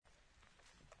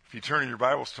If you turn in your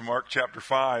Bibles to Mark chapter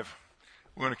 5,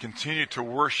 we're going to continue to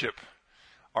worship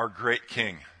our great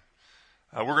King.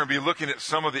 We're going to be looking at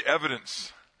some of the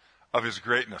evidence of his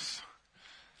greatness.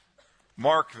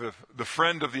 Mark, the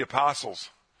friend of the apostles,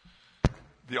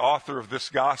 the author of this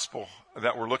gospel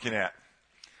that we're looking at,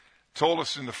 told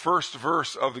us in the first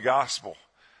verse of the gospel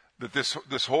that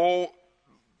this whole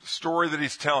story that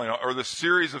he's telling, or the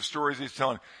series of stories he's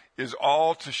telling, is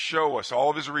all to show us, all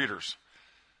of his readers.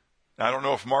 Now, I don't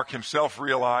know if Mark himself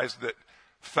realized that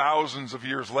thousands of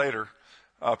years later,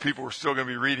 people were still going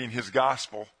to be reading his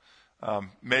gospel.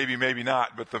 Maybe, maybe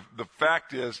not. But the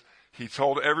fact is, he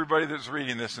told everybody that's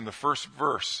reading this in the first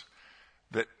verse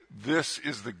that this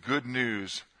is the good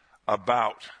news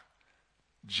about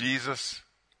Jesus,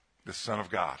 the Son of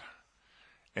God.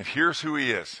 And here's who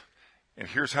he is. And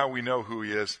here's how we know who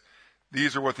he is.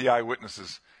 These are what the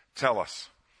eyewitnesses tell us.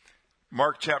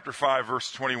 Mark chapter 5,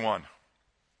 verse 21.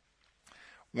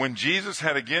 When Jesus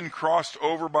had again crossed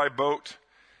over by boat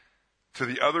to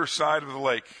the other side of the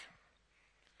lake,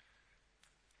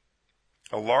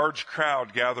 a large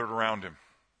crowd gathered around him.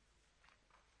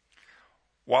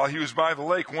 While he was by the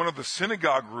lake, one of the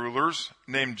synagogue rulers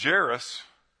named Jairus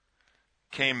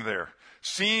came there.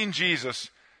 Seeing Jesus,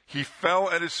 he fell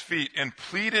at his feet and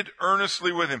pleaded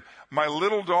earnestly with him, "My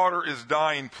little daughter is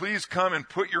dying. Please come and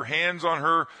put your hands on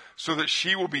her so that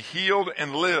she will be healed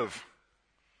and live."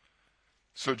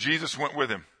 So Jesus went with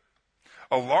him.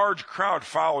 A large crowd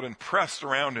followed and pressed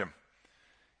around him.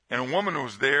 And a woman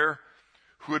was there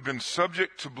who had been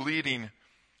subject to bleeding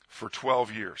for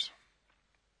 12 years.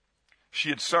 She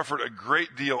had suffered a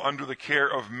great deal under the care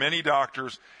of many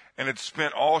doctors and had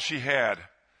spent all she had.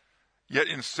 Yet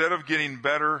instead of getting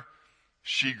better,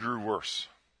 she grew worse.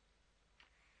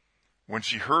 When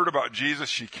she heard about Jesus,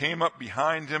 she came up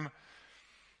behind him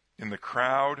in the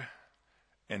crowd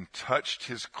and touched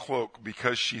his cloak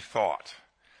because she thought,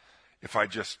 if I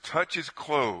just touch his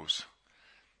clothes,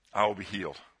 I will be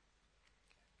healed.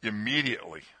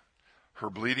 Immediately, her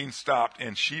bleeding stopped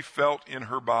and she felt in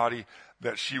her body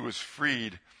that she was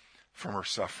freed from her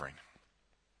suffering.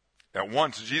 At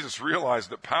once, Jesus realized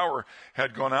that power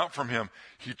had gone out from him.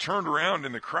 He turned around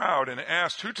in the crowd and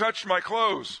asked, "Who touched my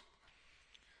clothes?"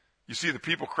 "You see the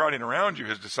people crowding around you,"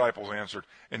 his disciples answered,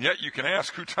 "and yet you can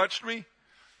ask, 'Who touched me?'"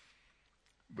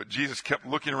 But Jesus kept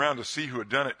looking around to see who had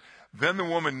done it. Then the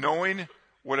woman, knowing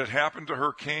what had happened to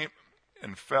her, came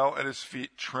and fell at his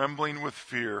feet, trembling with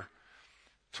fear,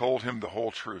 told him the whole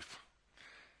truth.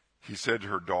 He said to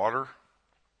her, "Daughter,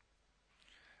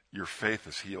 your faith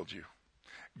has healed you.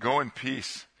 Go in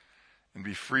peace and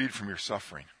be freed from your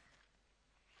suffering."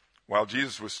 While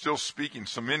Jesus was still speaking,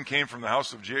 some men came from the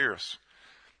house of Jairus,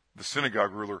 the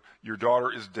synagogue ruler. "Your daughter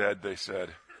is dead," they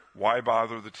said. "Why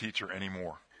bother the teacher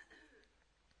anymore?"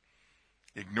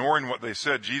 Ignoring what they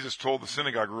said, Jesus told the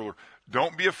synagogue ruler,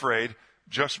 "Don't be afraid,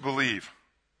 just believe."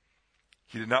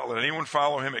 He did not let anyone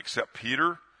follow him except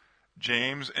Peter,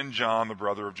 James, and John, the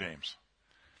brother of James.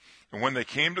 And when they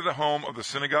came to the home of the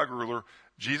synagogue ruler,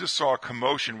 Jesus saw a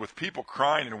commotion with people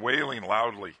crying and wailing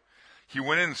loudly. He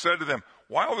went in and said to them,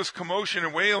 "Why all this commotion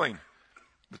and wailing?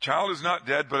 The child is not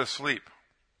dead, but asleep."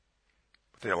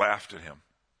 But they laughed at him.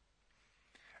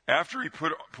 After he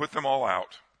put them all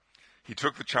out, he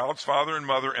took the child's father and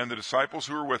mother and the disciples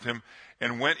who were with him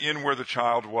and went in where the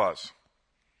child was.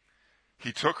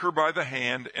 He took her by the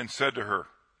hand and said to her,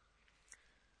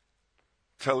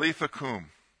 "Talitha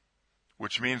cum,"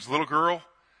 which means, "Little girl,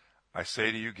 I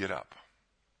say to you, get up."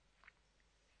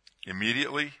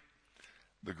 Immediately,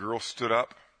 the girl stood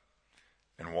up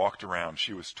and walked around.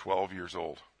 She was 12 years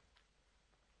old.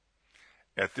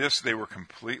 At this, they were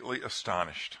completely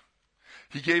astonished.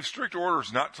 He gave strict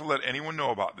orders not to let anyone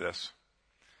know about this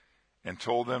and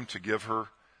told them to give her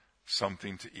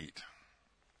something to eat.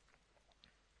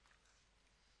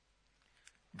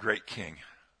 Great King,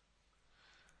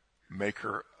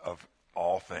 maker of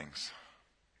all things,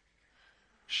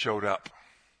 showed up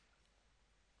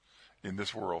in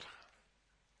this world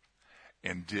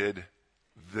and did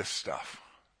this stuff.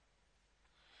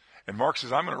 And Mark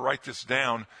says, I'm going to write this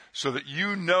down so that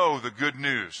you know the good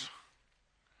news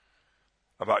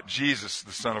about Jesus,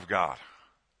 the Son of God.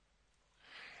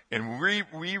 And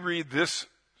we read this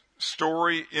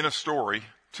story in a story,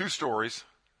 two stories,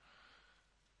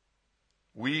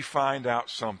 we find out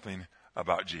something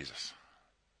about Jesus.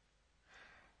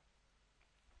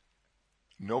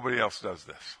 Nobody else does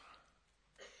this.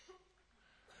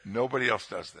 Nobody else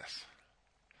does this.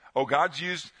 Oh, God's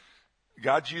used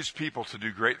people to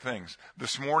do great things.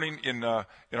 This morning in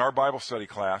our Bible study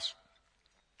class,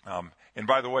 and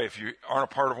by the way, if you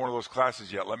aren't a part of one of those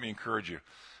classes yet, let me encourage you,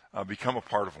 become a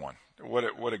part of one.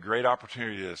 what a great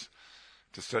opportunity it is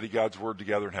to study God's Word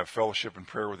together and have fellowship and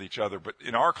prayer with each other. But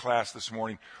in our class this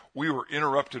morning, we were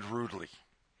interrupted rudely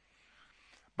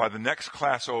by the next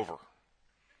class over.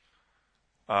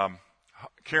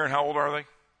 Karen, how old are they?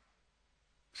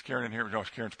 Is Karen in here? No,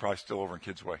 Karen's probably still over in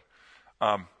Kids Way.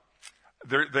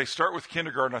 They start with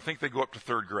kindergarten. I think they go up to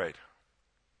third grade.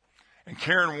 And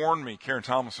Karen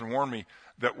Tomlinson warned me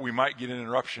that we might get an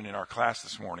interruption in our class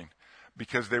this morning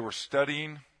because they were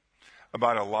studying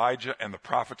about Elijah and the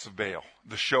prophets of Baal,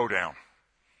 the showdown.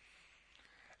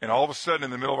 And all of a sudden,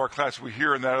 in the middle of our class, we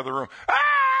hear in that other room,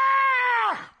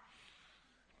 "Ah!"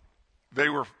 They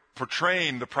were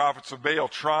portraying the prophets of Baal,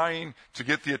 trying to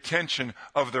get the attention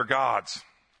of their gods.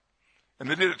 And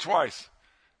they did it twice.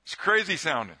 It's crazy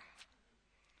sounding.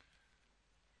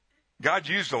 God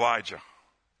used Elijah.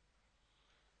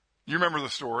 You remember the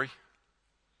story.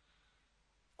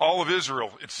 All of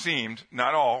Israel, it seemed,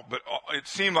 not all, but it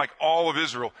seemed like all of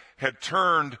Israel had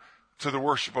turned to the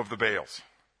worship of the Baals,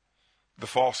 the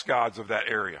false gods of that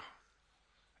area,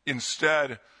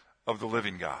 instead of the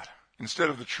living God,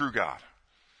 instead of the true God.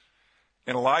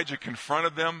 And Elijah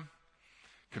confronted them,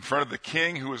 confronted the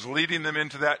king who was leading them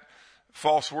into that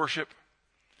false worship.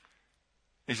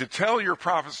 He said, "Tell your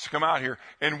prophets to come out here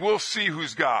and we'll see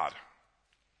who's God."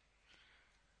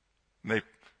 And they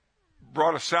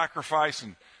brought a sacrifice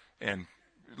and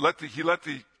he let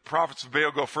the prophets of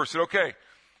Baal go first. He said, "Okay,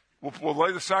 we'll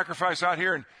lay the sacrifice out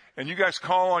here and you guys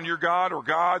call on your God or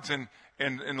gods and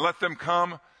let them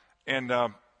come and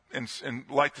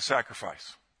light the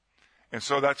sacrifice." And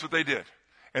so that's what they did.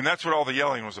 And that's what all the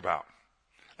yelling was about.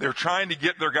 They were trying to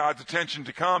get their God's attention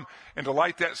to come and to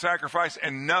light that sacrifice,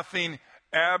 and nothing,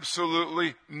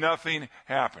 absolutely nothing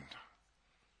happened.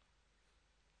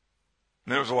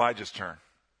 And it was Elijah's turn.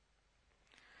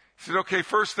 He said, "Okay,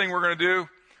 first thing we're going to do,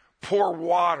 pour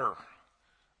water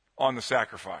on the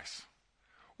sacrifice.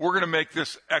 We're going to make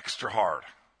this extra hard."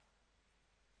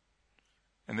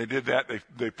 And they did that.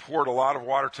 They poured a lot of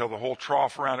water till the whole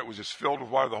trough around it was just filled with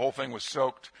water. The whole thing was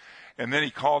soaked. And then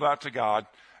he called out to God,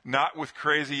 not with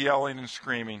crazy yelling and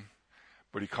screaming,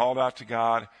 but he called out to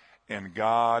God, and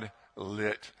God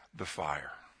lit the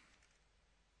fire.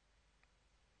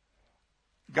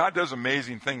 God does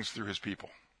amazing things through his people.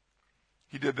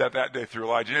 He did that day through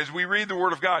Elijah. And as we read the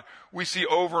Word of God, we see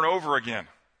over and over again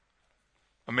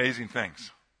amazing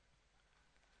things.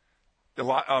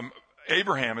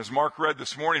 Abraham, as Mark read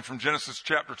this morning from Genesis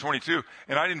chapter 22,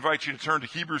 and I'd invite you to turn to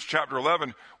Hebrews chapter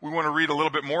 11. We want to read a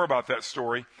little bit more about that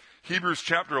story. Hebrews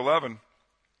chapter 11,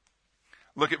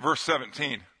 look at verse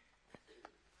 17.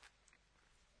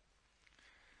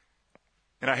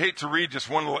 And I hate to read just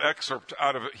one little excerpt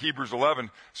out of Hebrews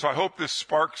 11, so I hope this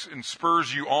sparks and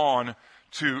spurs you on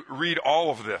to read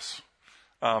all of this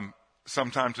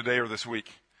sometime today or this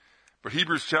week. But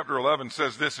Hebrews chapter 11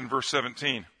 says this in verse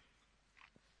 17.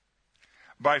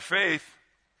 "By faith,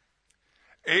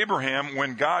 Abraham,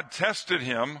 when God tested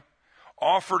him,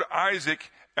 offered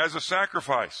Isaac as a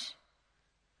sacrifice.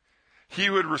 He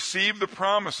who had received the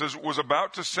promises was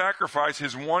about to sacrifice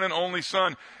his one and only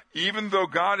son, even though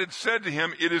God had said to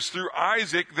him, 'It is through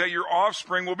Isaac that your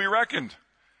offspring will be reckoned.'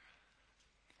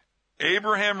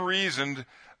 Abraham reasoned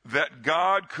that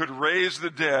God could raise the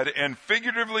dead, and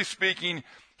figuratively speaking,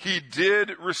 he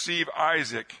did receive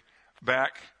Isaac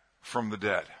back from the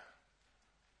dead."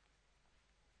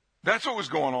 That's what was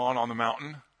going on the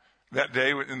mountain that day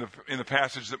in the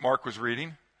passage that Mark was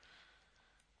reading.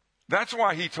 That's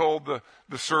why he told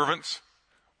the servants,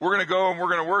 "We're going to go and we're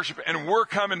going to worship, and we're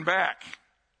coming back."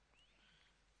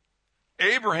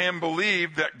 Abraham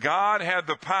believed that God had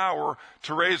the power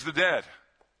to raise the dead.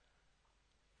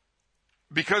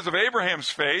 Because of Abraham's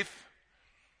faith,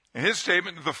 and his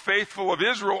statement, the faithful of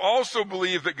Israel also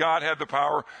believed that God had the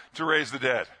power to raise the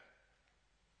dead.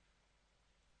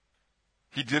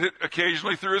 He did it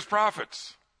occasionally through his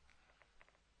prophets.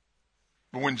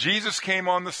 But when Jesus came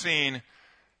on the scene,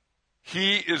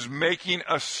 he is making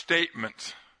a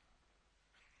statement.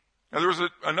 Now, there was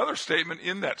another statement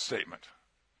in that statement.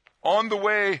 On the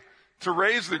way to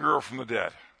raise the girl from the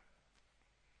dead,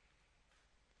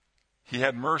 he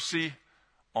had mercy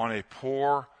on a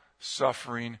poor,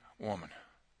 suffering woman.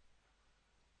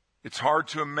 It's hard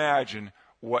to imagine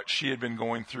what she had been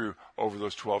going through over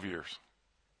those 12 years.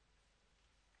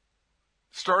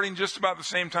 Starting just about the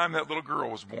same time that little girl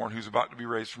was born who's about to be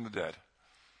raised from the dead.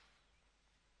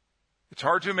 It's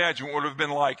hard to imagine what it would have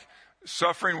been like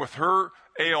suffering with her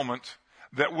ailment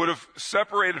that would have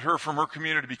separated her from her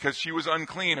community because she was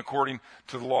unclean according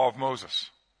to the law of Moses.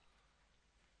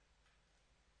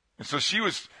 And so she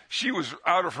was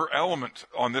out of her element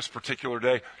on this particular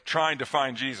day trying to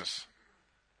find Jesus.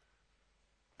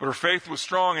 But her faith was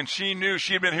strong, and she knew,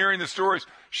 she had been hearing the stories,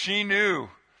 she knew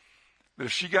that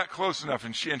if she got close enough,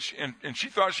 and she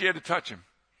thought she had to touch him.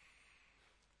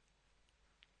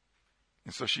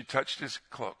 And so she touched his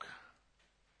cloak,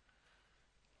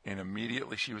 and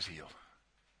immediately she was healed.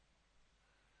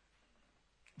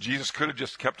 Jesus could have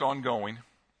just kept on going,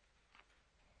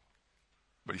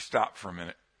 but he stopped for a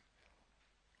minute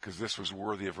because this was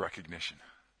worthy of recognition.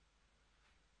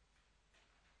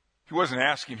 He wasn't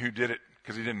asking who did it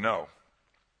because he didn't know,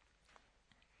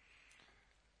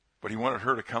 but he wanted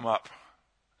her to come up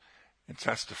and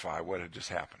testify what had just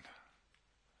happened.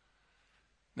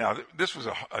 Now, this was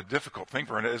a difficult thing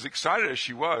for her, and as excited as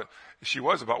she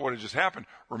was about what had just happened,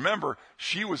 remember,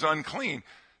 she was unclean.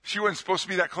 She wasn't supposed to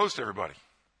be that close to everybody.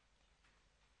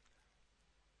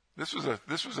 This was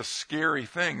a scary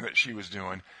thing that she was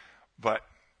doing, but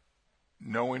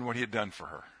knowing what he had done for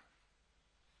her,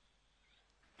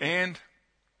 and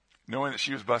knowing that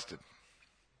she was busted,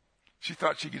 she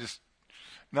thought she could just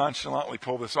nonchalantly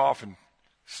pull this off and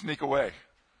sneak away.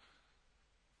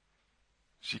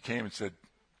 She came and said,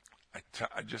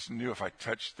 I just knew if I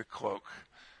touched the cloak,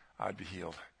 I'd be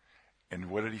healed. And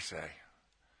what did he say?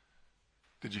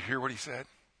 Did you hear what he said?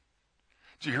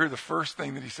 Did you hear the first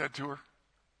thing that he said to her?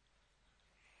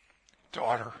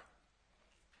 Daughter.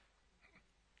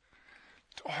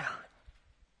 Daughter.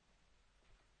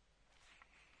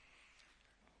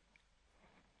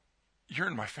 You're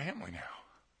in my family now.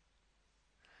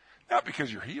 Not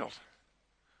because you're healed,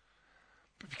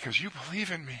 but because you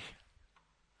believe in me.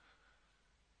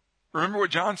 Remember what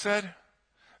John said?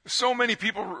 So many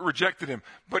people rejected him,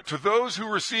 but to those who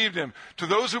received him, to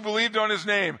those who believed on his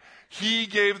name, he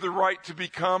gave the right to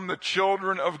become the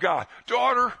children of God.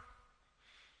 Daughter,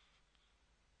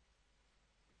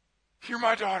 you're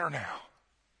my daughter now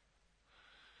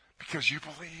because you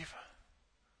believe.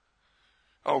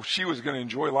 Oh, she was going to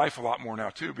enjoy life a lot more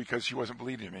now too because she wasn't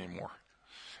bleeding him anymore.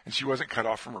 And she wasn't cut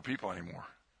off from her people anymore.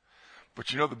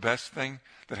 But you know the best thing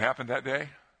that happened that day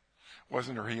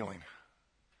wasn't her healing.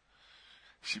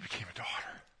 She became a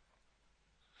daughter.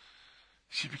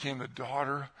 She became the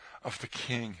daughter of the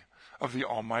King, of the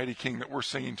Almighty King that we're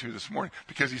singing to this morning,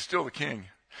 because he's still the King.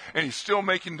 And he's still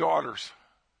making daughters.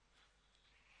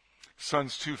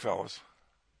 Sons too, fellas.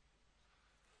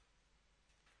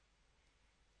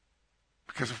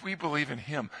 Because if we believe in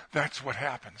him, that's what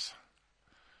happens.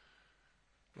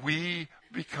 We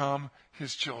become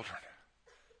his children.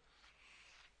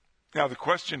 Now the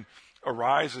question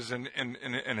arises and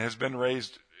has been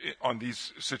raised on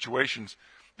these situations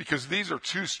because these are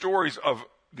two stories of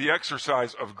the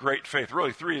exercise of great faith.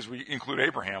 Really three as we include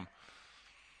Abraham.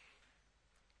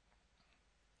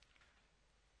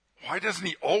 Why doesn't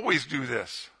he always do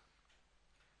this?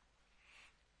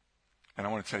 And I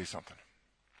want to tell you something.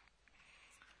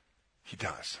 He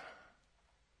does.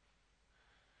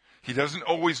 He doesn't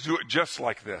always do it just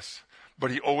like this,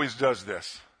 but he always does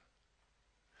this.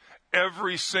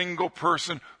 Every single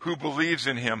person who believes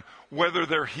in him, whether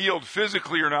they're healed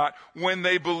physically or not, when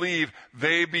they believe,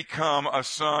 they become a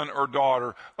son or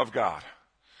daughter of God,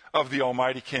 of the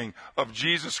Almighty King, of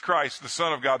Jesus Christ, the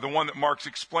Son of God, the one that Mark's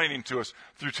explaining to us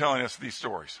through telling us these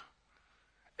stories.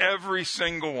 Every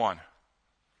single one.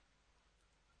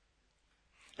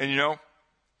 And you know,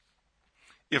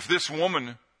 if this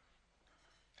woman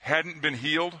hadn't been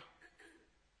healed,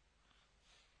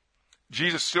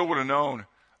 Jesus still would have known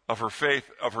of her faith,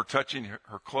 of her touching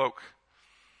her cloak,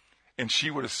 and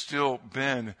she would have still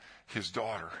been his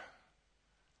daughter.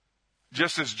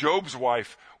 Just as Job's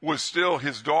wife was still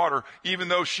his daughter, even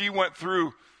though she went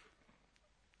through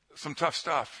some tough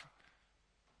stuff.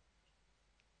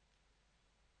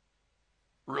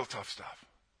 Real tough stuff.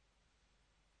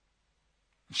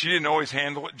 She didn't always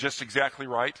handle it just exactly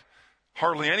right.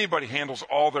 Hardly anybody handles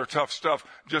all their tough stuff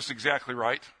just exactly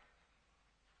right.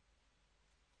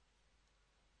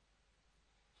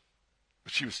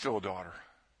 But she was still a daughter.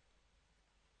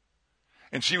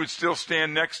 And she would still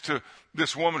stand next to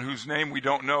this woman whose name we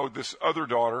don't know, this other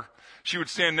daughter. She would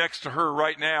stand next to her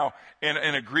right now and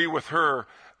agree with her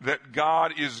that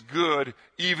God is good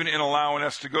even in allowing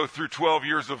us to go through 12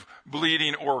 years of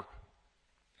bleeding or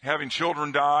having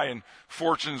children die and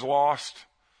fortunes lost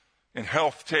and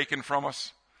health taken from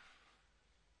us.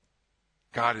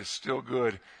 God is still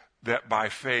good that by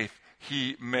faith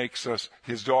he makes us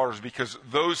his daughters, because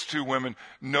those two women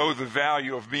know the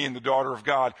value of being the daughter of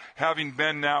God, having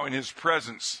been now in his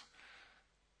presence.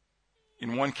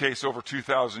 In one case over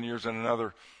 2,000 years, and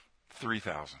another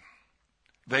 3,000.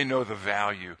 They know the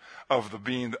value of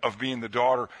being the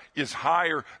daughter is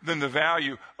higher than the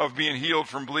value of being healed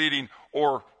from bleeding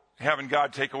or having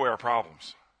God take away our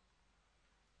problems.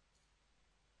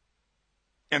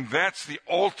 And that's the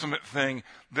ultimate thing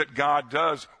that God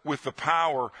does with the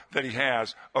power that he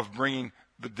has of bringing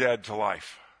the dead to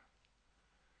life.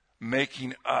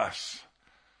 Making us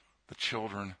the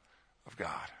children of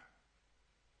God.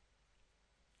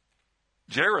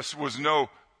 Jairus was no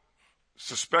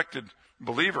suspected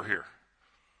believer here.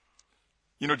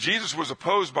 You know, Jesus was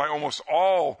opposed by almost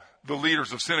all the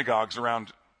leaders of synagogues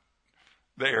around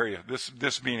the area,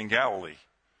 this being in Galilee.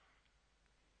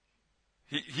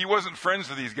 He wasn't friends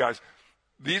to these guys.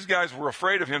 These guys were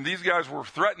afraid of him. These guys were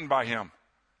threatened by him.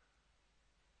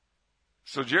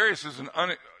 So Jairus is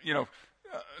an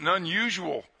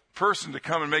unusual person to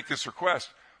come and make this request.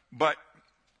 But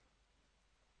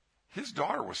his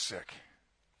daughter was sick.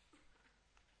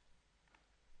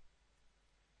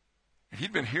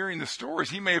 He'd been hearing the stories.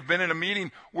 He may have been in a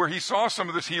meeting where he saw some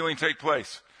of this healing take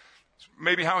place.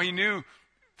 Maybe how he knew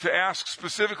to ask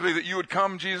specifically that you would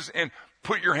come, Jesus, and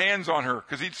put your hands on her,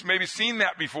 because he'd maybe seen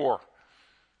that before.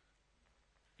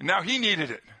 And now he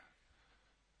needed it.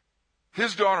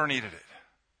 His daughter needed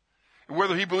it.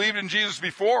 Whether he believed in Jesus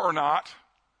before or not,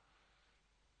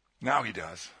 now he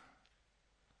does.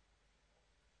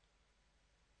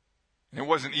 And it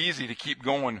wasn't easy to keep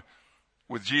going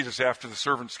with Jesus after the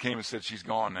servants came and said, she's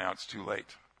gone now, it's too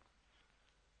late.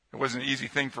 It wasn't an easy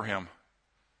thing for him.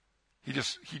 He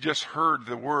just heard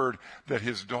the word that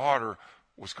his daughter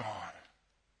was gone.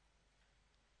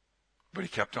 But he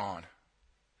kept on.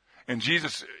 And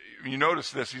Jesus, you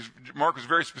notice this, Mark was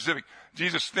very specific.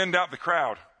 Jesus thinned out the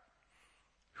crowd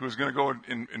who was going to go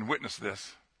and witness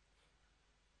this.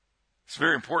 It's a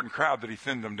very important crowd that he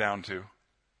thinned them down to.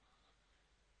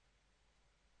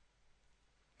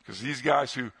 Because these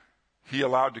guys who he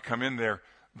allowed to come in there,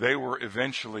 they were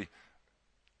eventually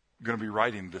going to be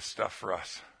writing this stuff for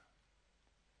us.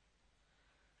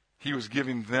 He was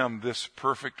giving them this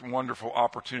perfect, wonderful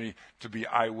opportunity to be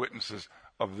eyewitnesses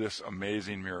of this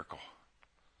amazing miracle.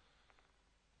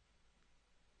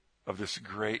 Of this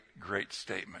great, great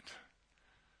statement.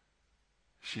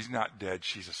 She's not dead,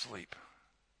 she's asleep.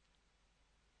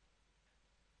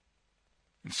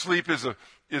 And sleep is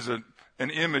an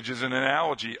image, is an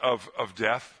analogy of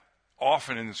death,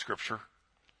 often in the Scripture.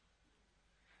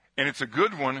 And it's a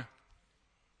good one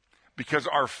because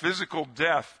our physical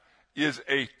death is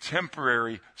a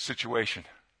temporary situation,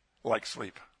 like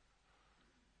sleep.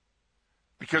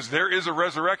 Because there is a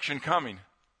resurrection coming.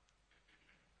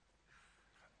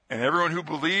 And everyone who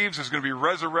believes is going to be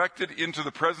resurrected into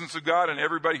the presence of God, and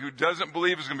everybody who doesn't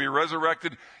believe is going to be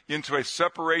resurrected into a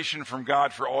separation from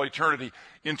God for all eternity,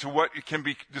 into what can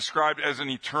be described as an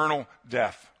eternal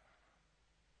death.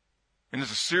 And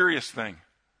it's a serious thing.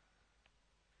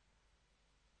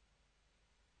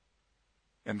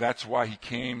 And that's why he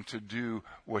came to do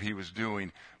what he was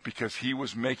doing, because he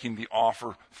was making the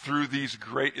offer through these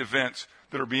great events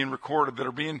that are being recorded, that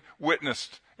are being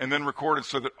witnessed and then recorded,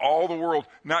 so that all the world,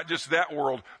 not just that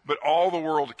world, but all the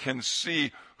world can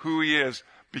see who he is,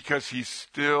 because he's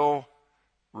still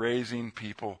raising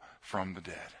people from the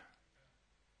dead.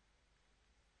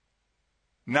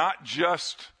 Not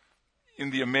just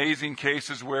in the amazing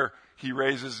cases where he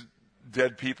raises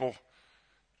dead people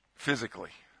physically,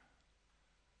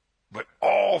 but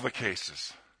all the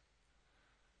cases.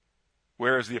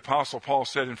 Whereas the Apostle Paul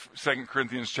said in 2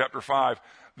 Corinthians chapter 5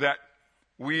 that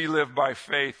we live by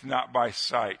faith, not by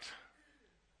sight.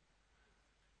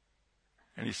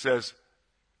 And he says,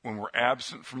 when we're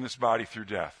absent from this body through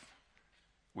death,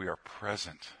 we are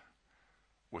present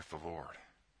with the Lord,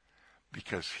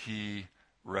 because he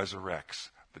resurrects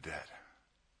the dead.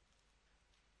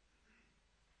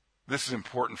 This is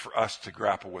important for us to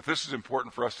grapple with. This is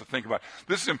important for us to think about.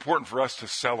 This is important for us to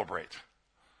celebrate.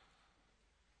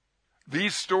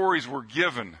 These stories were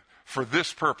given for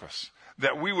this purpose,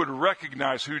 that we would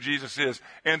recognize who Jesus is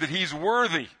and that he's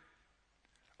worthy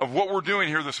of what we're doing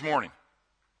here this morning.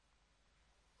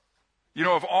 You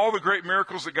know, of all the great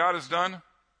miracles that God has done,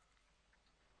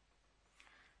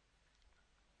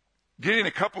 getting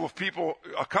a couple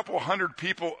hundred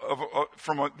people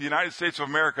from the United States of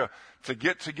America to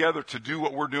get together to do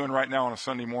what we're doing right now on a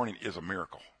Sunday morning is a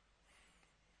miracle.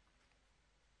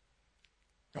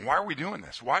 And why are we doing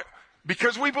this? Why?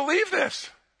 Because we believe this.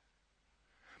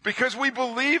 Because we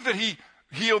believe that he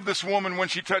healed this woman when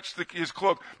she touched his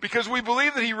cloak. Because we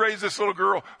believe that he raised this little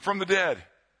girl from the dead.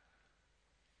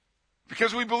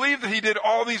 Because we believe that he did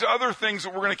all these other things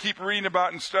that we're going to keep reading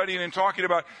about and studying and talking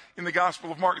about in the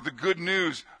Gospel of Mark, the good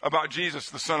news about Jesus,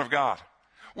 the Son of God.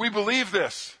 We believe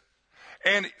this.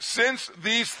 And since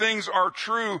these things are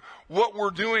true, what we're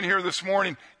doing here this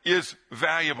morning is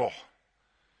valuable,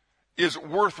 is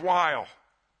worthwhile.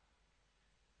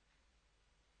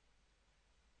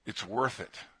 It's worth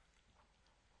it.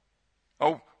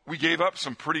 Oh, we gave up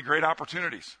some pretty great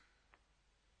opportunities.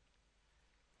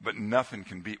 But nothing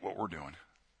can beat what we're doing.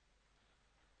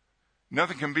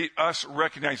 Nothing can beat us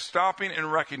stopping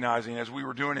and recognizing, as we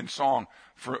were doing in song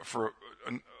for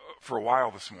a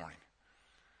while this morning.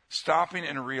 Stopping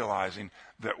and realizing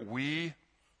that we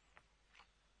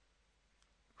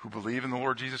who believe in the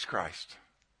Lord Jesus Christ,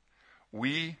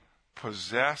 we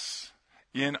possess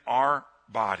in our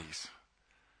bodies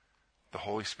the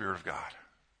Holy Spirit of God.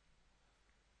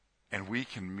 And we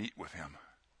can meet with him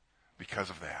because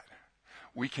of that.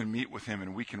 We can meet with him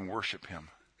and we can worship him.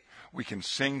 We can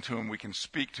sing to him. We can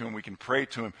speak to him. We can pray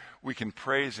to him. We can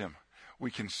praise him.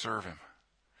 We can serve him.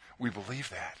 We believe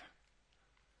that.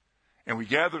 And we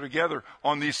gather together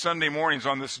on these Sunday mornings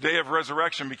on this day of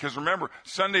resurrection, because remember,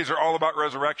 Sundays are all about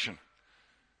resurrection.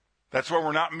 That's why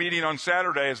we're not meeting on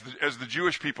Saturday as the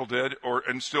Jewish people did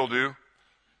and still do.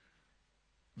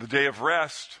 The day of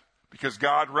rest, because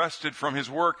God rested from his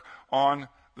work on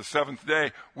the seventh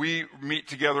day. We meet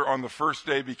together on the first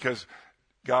day because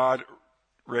God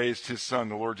raised his son,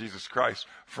 the Lord Jesus Christ,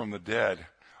 from the dead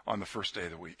on the first day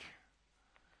of the week.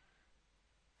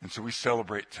 And so we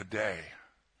celebrate today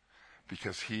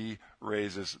because he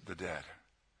raises the dead.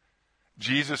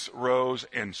 Jesus rose,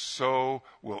 and so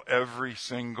will every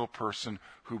single person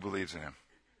who believes in him.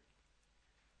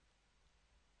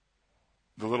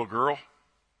 The little girl,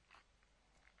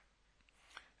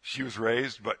 she was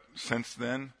raised, but since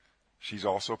then, she's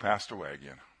also passed away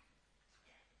again.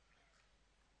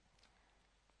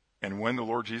 And when the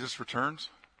Lord Jesus returns,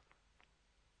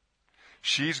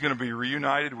 she's going to be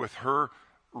reunited with her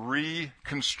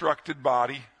reconstructed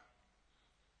body,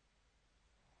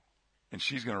 and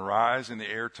she's going to rise in the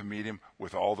air to meet him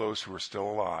with all those who are still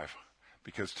alive,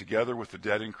 because together with the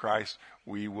dead in Christ,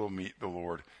 we will meet the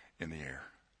Lord in the air,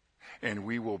 and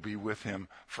we will be with him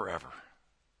forever.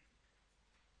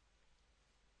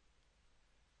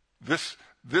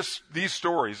 These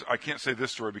stories, I can't say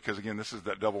this story because, again, this is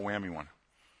that double whammy one.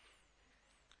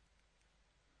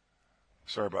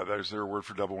 Sorry about that. Is there a word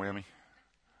for double whammy?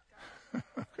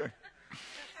 Okay.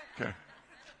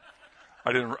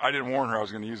 I didn't warn her I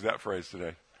was going to use that phrase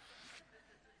today.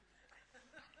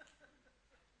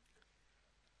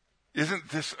 Isn't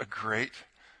this a great,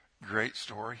 great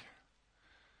story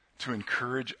to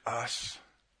encourage us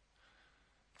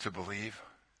to believe,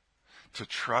 to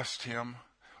trust him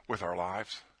with our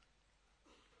lives,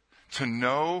 to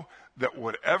know that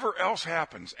whatever else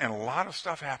happens, and a lot of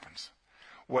stuff happens,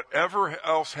 whatever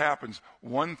else happens,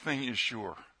 one thing is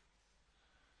sure: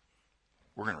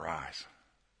 we're going to rise.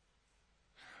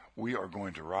 We are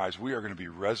going to rise. We are going to be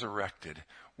resurrected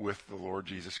with the Lord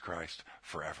Jesus Christ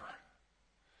forever.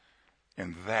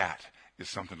 And that is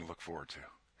something to look forward to.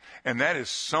 And that is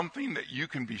something that you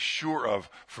can be sure of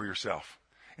for yourself.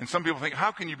 And some people think,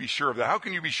 how can you be sure of that? How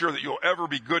can you be sure that you'll ever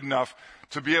be good enough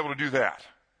to be able to do that?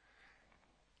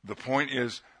 The point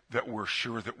is that we're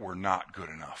sure that we're not good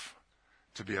enough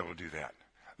to be able to do that.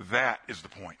 That is the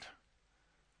point.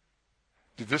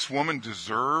 Did this woman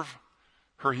deserve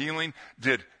her healing?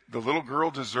 Did the little girl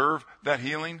deserve that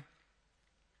healing?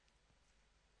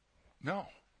 No.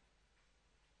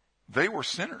 They were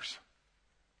sinners.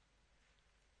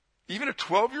 Even a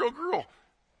 12-year-old girl.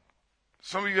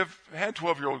 Some of you have had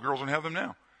 12-year-old girls and have them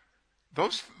now.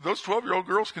 Those 12-year-old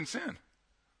girls can sin.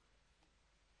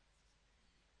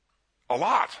 A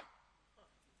lot.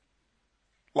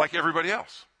 Like everybody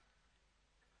else.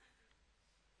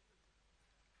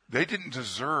 They didn't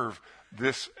deserve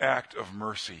this act of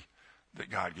mercy that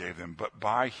God gave them, but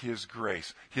by his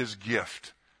grace, his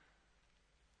gift.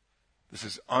 This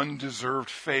is undeserved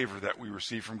favor that we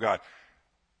receive from God.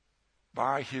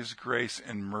 By his grace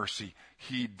and mercy,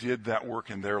 he did that work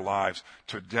in their lives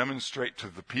to demonstrate to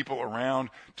the people around,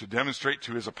 to demonstrate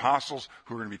to his apostles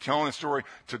who are going to be telling the story,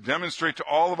 to demonstrate to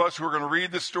all of us who are going to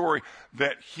read this story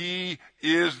that he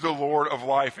is the Lord of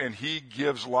life and he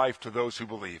gives life to those who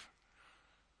believe.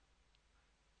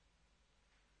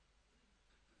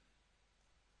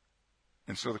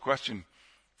 And so the question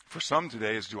for some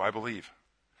today is, do I believe?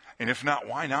 And if not,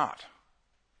 why not?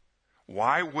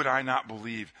 Why would I not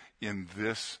believe in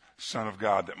this Son of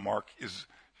God that Mark is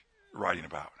writing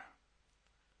about?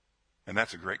 And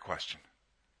that's a great question.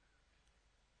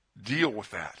 Deal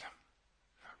with that.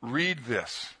 Read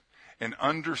this and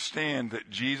understand that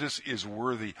Jesus is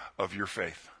worthy of your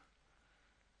faith.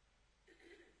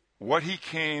 What he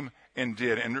came and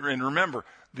did. And remember,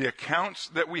 the accounts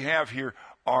that we have here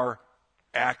are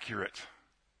accurate.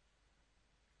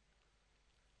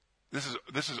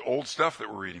 This is old stuff that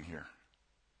we're reading here.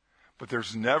 But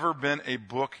there's never been a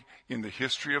book in the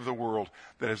history of the world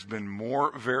that has been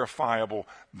more verifiable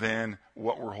than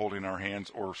what we're holding in our hands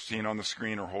or seeing on the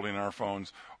screen or holding in our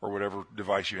phones or whatever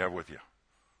device you have with you.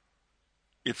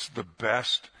 It's the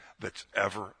best that's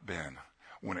ever been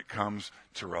when it comes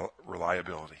to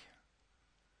reliability.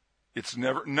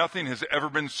 Nothing has ever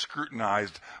been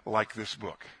scrutinized like this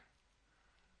book.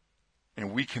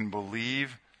 And we can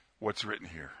believe what's written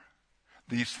here.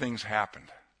 These things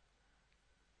happened.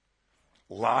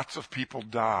 Lots of people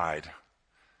died.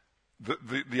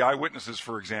 The eyewitnesses,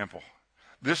 for example.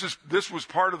 This was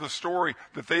part of the story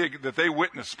that they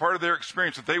witnessed, part of their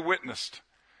experience that they witnessed.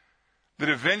 That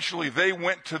eventually they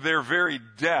went to their very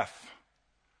death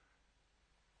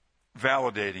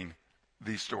validating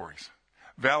these stories,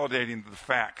 validating the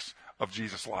facts of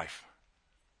Jesus' life,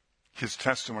 his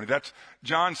testimony. That's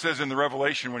John says in the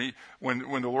Revelation when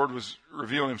the Lord was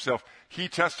revealing himself, he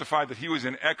testified that he was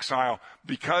in exile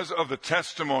because of the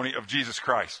testimony of Jesus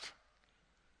Christ.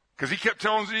 Because he kept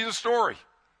telling Jesus' story.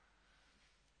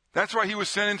 That's why he was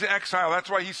sent into exile. That's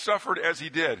why he suffered as he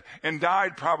did and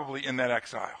died probably in that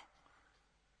exile.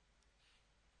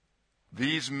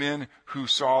 These men who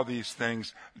saw these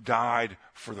things died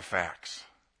for the facts.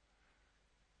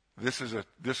 This is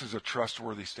a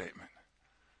trustworthy statement.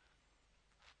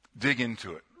 Dig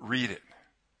into it. Read it.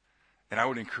 And I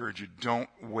would encourage you, don't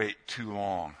wait too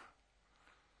long.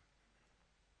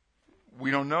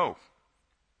 We don't know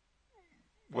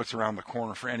what's around the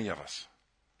corner for any of us.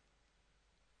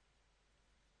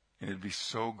 And it'd be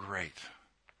so great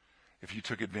if you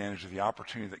took advantage of the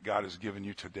opportunity that God has given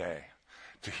you today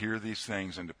to hear these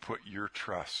things and to put your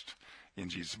trust in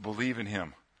Jesus. Believe in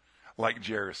him like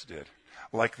Jairus did,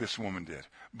 like this woman did.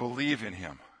 Believe in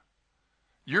him.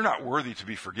 You're not worthy to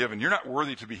be forgiven. You're not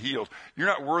worthy to be healed. You're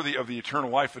not worthy of the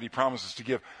eternal life that he promises to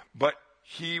give. But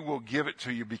he will give it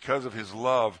to you because of his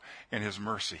love and his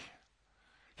mercy.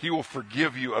 He will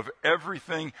forgive you of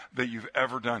everything that you've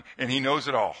ever done. And he knows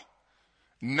it all.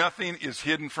 Nothing is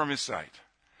hidden from his sight.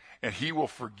 And he will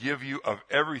forgive you of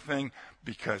everything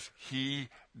because he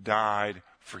died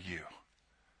for you.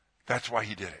 That's why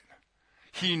he did it.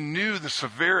 He knew the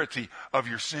severity of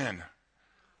your sin.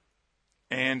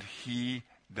 And he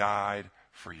died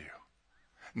for you.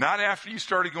 Not after you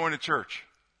started going to church.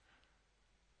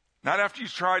 Not after you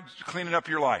tried cleaning up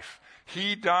your life.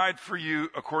 He died for you,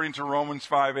 according to Romans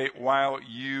 5:8, while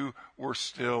you were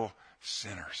still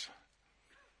sinners.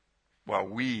 While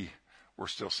we were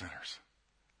still sinners.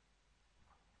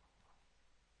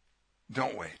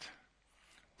 Don't wait.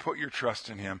 Put your trust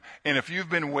in him. And if you've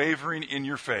been wavering in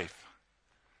your faith,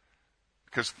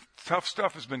 because tough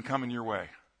stuff has been coming your way,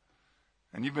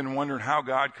 and you've been wondering how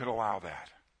God could allow that,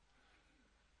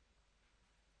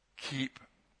 keep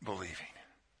believing.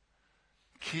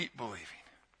 Keep believing.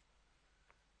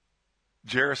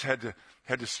 Jairus had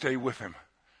to stay with him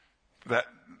that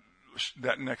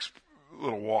next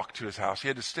little walk to his house. He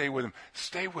had to stay with him.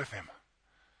 Stay with him.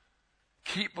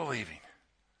 Keep believing.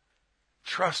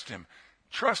 Trust him.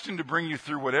 Trust him to bring you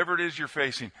through whatever it is you're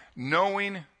facing,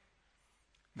 knowing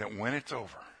that when it's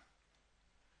over,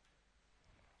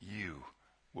 you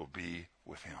will be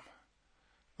with him.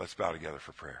 Let's bow together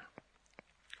for prayer.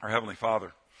 Our Heavenly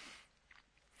Father,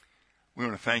 we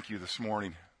want to thank you this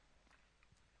morning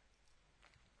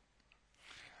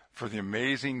for the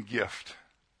amazing gift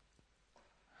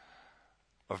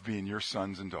of being your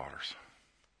sons and daughters.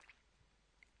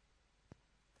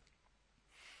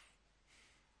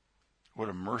 What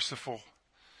a merciful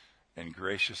and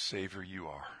gracious Savior you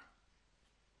are.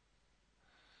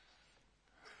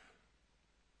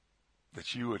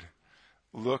 That you would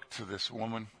look to this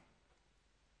woman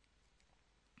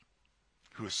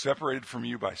who is separated from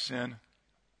you by sin,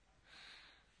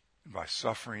 and by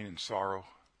suffering and sorrow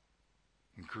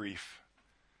and grief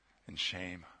and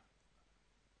shame.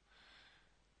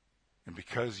 And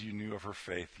because you knew of her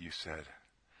faith, you said,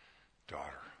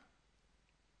 daughter.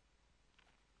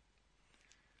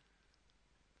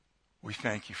 We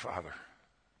thank you, Father,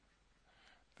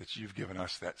 that you've given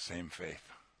us that same faith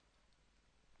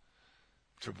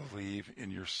to believe in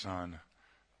your Son,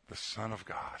 the Son of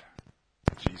God,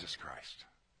 Jesus Christ.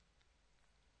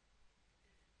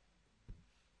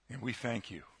 And we thank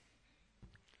you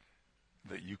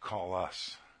that you call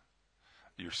us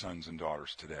your sons and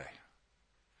daughters today,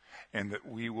 and that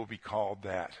we will be called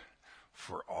that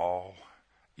for all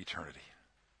eternity.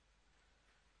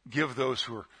 Give those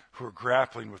who are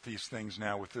grappling with these things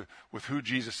now, with who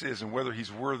Jesus is and whether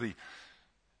he's worthy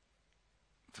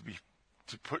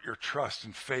to put your trust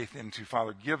and faith into,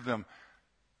 Father, give them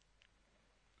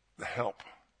the help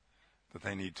that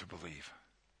they need to believe.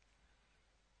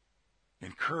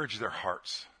 Encourage their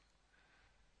hearts.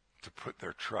 to put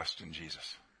their trust in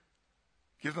Jesus.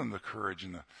 Give them the courage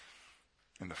and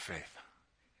the faith.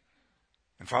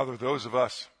 And Father, those of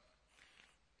us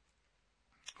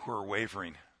who are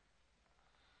wavering,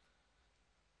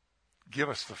 give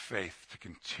us the faith to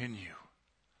continue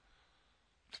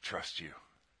to trust you,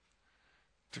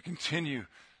 to continue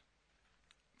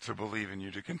to believe in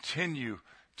you, to continue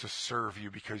to serve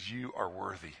you, because you are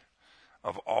worthy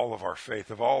of all of our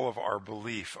faith, of all of our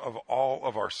belief, of all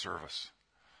of our service.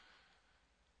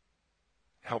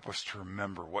 Help us to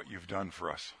remember what you've done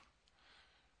for us,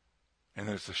 and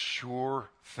that it's a sure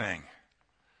thing.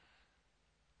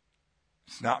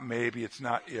 It's not maybe, it's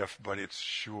not if, but it's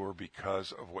sure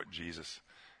because of what Jesus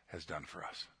has done for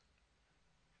us.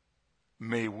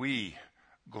 May we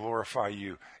glorify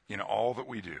you in all that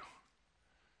we do,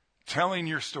 telling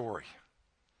your story,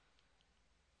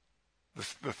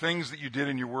 the things that you did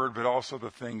in your word, but also the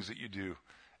things that you do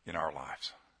in our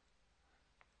lives.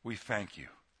 We thank you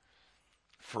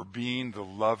for being the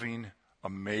loving,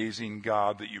 amazing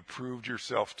God that you proved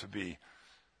yourself to be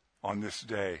on this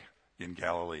day in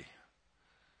Galilee.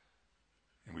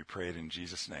 And we pray it in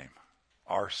Jesus' name,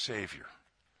 our Savior,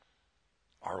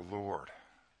 our Lord.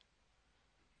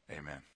 Amen.